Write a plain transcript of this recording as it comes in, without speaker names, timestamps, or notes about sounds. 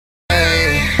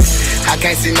I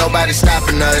can't see nobody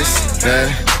stopping us. Yeah,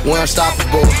 we're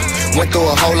unstoppable. Went through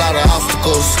a whole lot of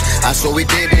obstacles. I swear we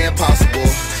did the impossible.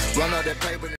 Run up that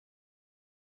paper.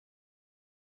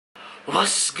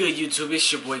 What's good, YouTube? It's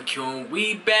your boy Q.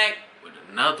 We back with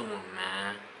another one,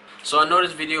 man. So I know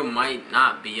this video might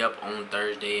not be up on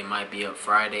Thursday. It might be up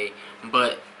Friday,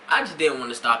 but I just didn't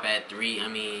want to stop at 3. I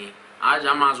mean, I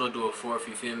might as well do a 4, if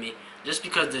you feel me. Just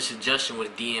because the suggestion was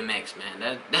DMX,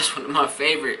 man. That's one of my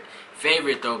favorite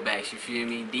throwbacks, you feel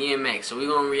me? DMX. So we're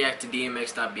gonna react to DMX.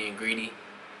 Stop being greedy.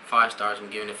 5 stars. I'm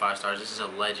giving it 5 stars. This is a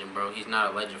legend, bro. He's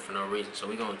not a legend for no reason. So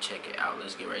we're gonna check it out.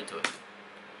 Let's get right to it.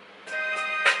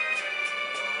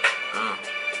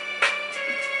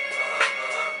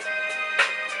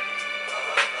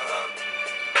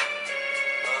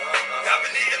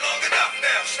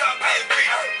 Stop being greedy.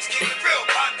 Let's keep it real,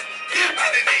 partner. Give me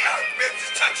the knee. Ribs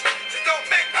is touching. So don't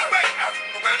make me wait.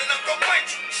 Around and I'm gonna bite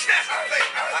you. Snatch the plate.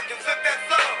 I can flip that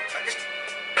flow.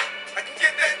 I can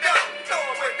get that done. You know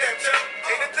I'm with that, Joe.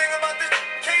 Ain't a thing about this.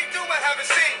 Can't do I haven't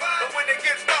seen. But when it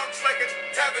gets dark, it's like a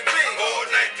having dream. All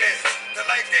night dance. The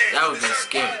light dance. That was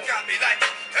scary. Got me like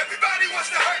everybody wants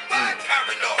to hurt my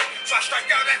paranoid. So I strike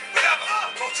out at whatever.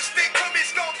 Closest thing to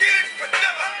me's gonna get it, but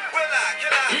never will I.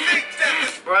 Can I think that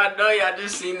this? Bro, I know y'all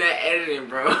just seen that editing,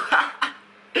 bro.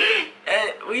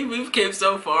 We've came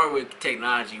so far with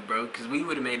technology, bro, because we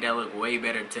would have made that look way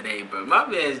better today, bro. My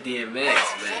man's DMX, man.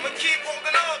 I'ma keep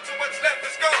holding on to what's left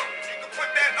is gone. You can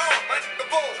put that on, under the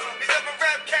bull. These other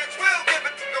rap cats will give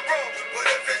it the roll. But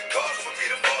if it calls for me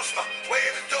to force my way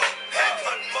in the door, head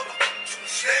hunting mother,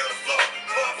 stay on the floor.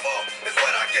 4-4 is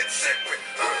what I get sick with.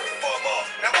 4 more,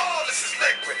 now all this is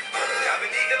liquid. I've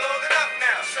been eating long enough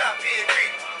now. Stop being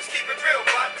greedy. Let's keep it real,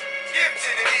 partner. Give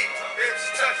to the need. Ribs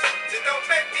touch, so don't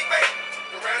make me wait.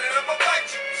 Around and I'ma bite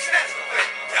you, snatch the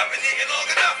plate. I've been eating long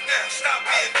enough now. Stop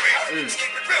being greedy. Let's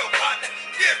keep it real, partner.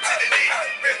 Give to the need.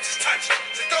 Ribs touch,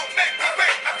 so don't make me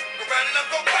wait. Around and I'm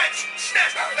gonna bite you,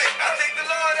 snatch the plate. I thank the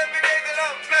Lord every day that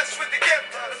I'm blessed with the gift.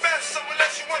 The best, so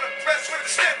unless you wanna rest with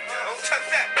the stiff, don't touch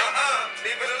that.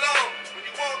 Leave it alone. When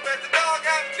you walk at the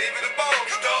doghouse, leave it alone.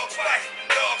 Dogs bite,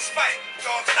 dogs fight,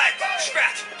 dogs like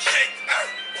scratch, shake,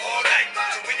 all night.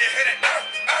 So when you hit it,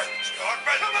 start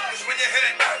running. Cause when you hit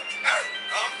it,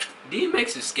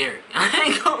 DMX is scary. I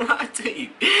ain't gonna lie to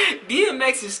you.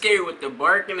 DMX is scary with the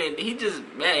barking, and he just,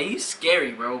 man, he's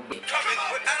scary, bro. But I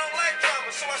don't like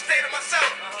drama, so I stay to myself.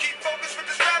 Keep focused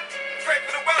with this rap, pray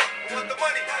for the wealth. Want the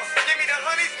money, give me the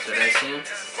honeys. So that's him.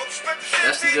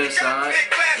 That's the good side.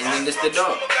 And then this the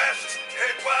dog.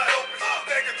 Head wide open,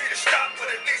 begging me to stop, but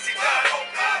at least he died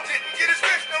open. Didn't get his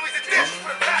wish, no, he's a dish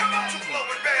for the back. 2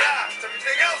 glowing red eyes,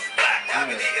 everything else is black. I've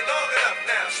been eating long enough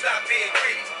now, stop being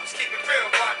greedy. Let's keep it real,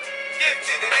 partner. Give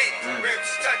to the need,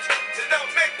 ribs touch you, so don't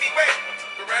make me wait.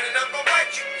 Around and I'm gonna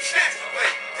bite you, snatch the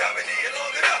plate. I've been eating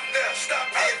long enough now, stop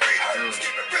being greedy. Let's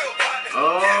keep it real, partner.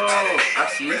 I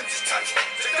see. Ribs touch you,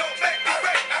 so don't make me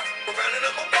wait. Around and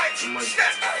I'm gonna bite you,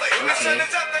 snatch the plate. The sun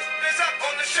is up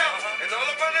on the shelf, and all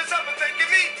the runners up are thanking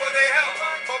me for their help.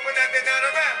 Hoping that they're not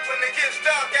around when it gets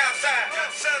dark outside.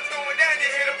 Sun's going down, you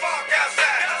hear the bark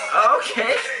outside.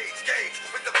 Okay. Gauge,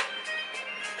 with the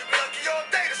you'll be lucky all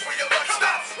day, that's where your luck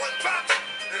stops. One drop,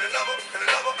 and another,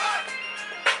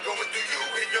 going through you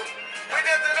and you. When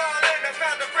there's it all in, I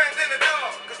found a friend in the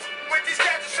dog. Cause with these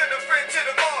cats, I send a friend to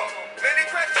the mall. Many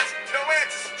questions, no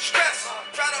answers, stress.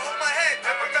 Try to hold my head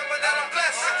and remember that I'm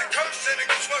blessed. With the curse and it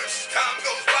gets worse, time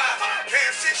goes by.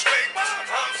 Can't see straight,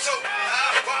 I'm so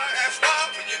high. Why ask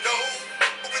why when you know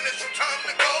when it's your time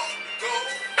to go?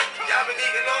 Y'all been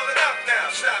eating long enough now,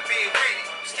 stop being greedy.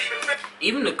 Just keep it real.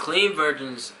 Even the clean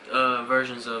versions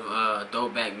of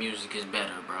throwback music is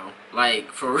better, bro.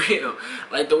 Like, for real.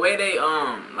 Like, the way they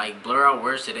like blur out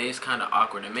words today is kind of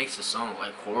awkward. It makes the song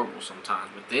like horrible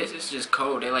sometimes. But this, it's just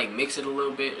cold. They like mix it a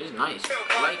little bit. It's nice.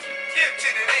 I like it. Give to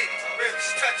the need, ribs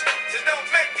touch it, so don't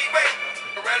make me wait.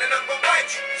 Around and I'm gonna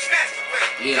bite you, snatch the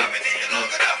plate. Yeah. I've been eating long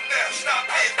enough now, stop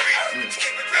being greedy. Just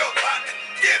keep it real, partner.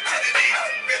 Give to the need,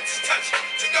 ribs touch it,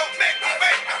 so don't make me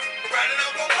wait. Around and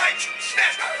I'm gonna bite you,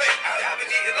 snatch the plate. I've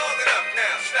been eating long enough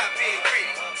now, stop being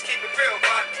greedy. Just keep it real,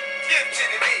 partner. Give to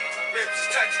the need, ribs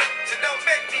touch it, so don't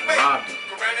make me wait.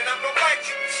 Around and I'm gonna bite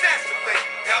you, snatch the plate.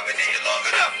 I've been eating long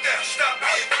enough now, stop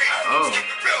being greedy. Just keep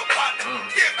it real, partner.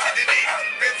 Give to the need,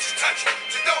 ribs touch it,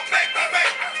 so don't make me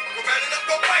wait. Around and I'm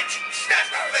gonna bite you,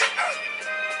 snatch the plate.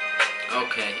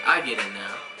 Okay, I get it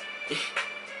now.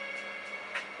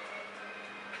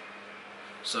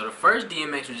 So the first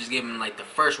DMX was just giving like the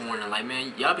first warning, like,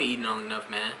 man, y'all be eating long enough,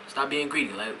 man. Stop being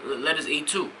greedy. Like, let us eat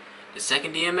too. The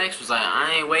second DMX was like,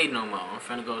 I ain't waiting no more. I'm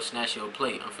finna go snatch your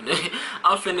plate.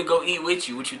 I'm finna go eat with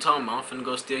you. What you talking about? I'm finna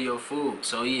go steal your food.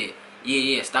 So yeah,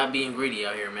 Yeah, stop being greedy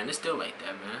out here, man. It's still like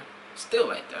that, man. Still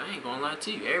like that. I ain't gonna lie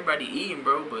to you. Everybody eating,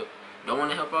 bro, but don't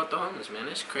want to help out the homeless, man.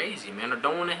 That's crazy, man. Or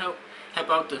don't want to help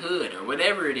out the hood or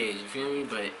whatever it is. You feel me?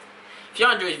 But if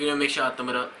y'all enjoy this video, make sure y'all thumb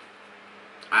it up.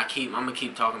 I'm gonna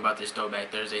keep talking about this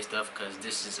Throwback Thursday stuff because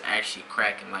this is actually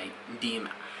cracking like DMX.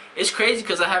 It's crazy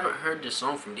because I haven't heard this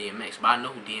song from DMX, but I know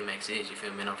who DMX is, you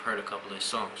feel me? And I've heard a couple of his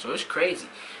songs, so it's crazy.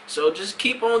 So just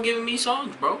keep on giving me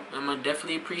songs, bro. I'm gonna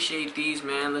definitely appreciate these,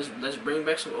 man. Let's bring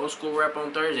back some old school rap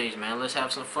on Thursdays, man. Let's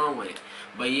have some fun with it.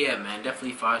 But yeah, man,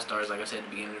 definitely 5 stars, like I said at the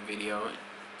beginning of the video.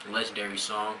 Legendary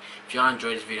song. If y'all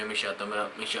enjoyed this video, make sure y'all thumb it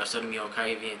up. Make sure y'all sub me on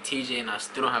Kyrie and TJ, and I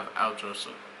still don't have an outro,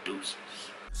 so deuces.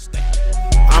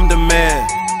 I'm the man.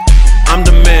 I'm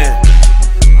the man.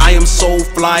 I am so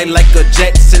fly like a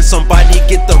Jetson. Somebody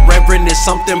get the reverend. There's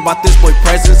something about this boy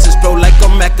presence. It's flow like a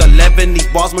Mac 11. These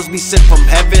balls must be sent from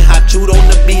heaven. I chewed on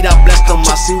the beat, I blessed them.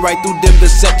 I see right through them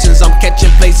deceptions. I'm catching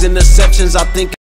plays, interceptions. I think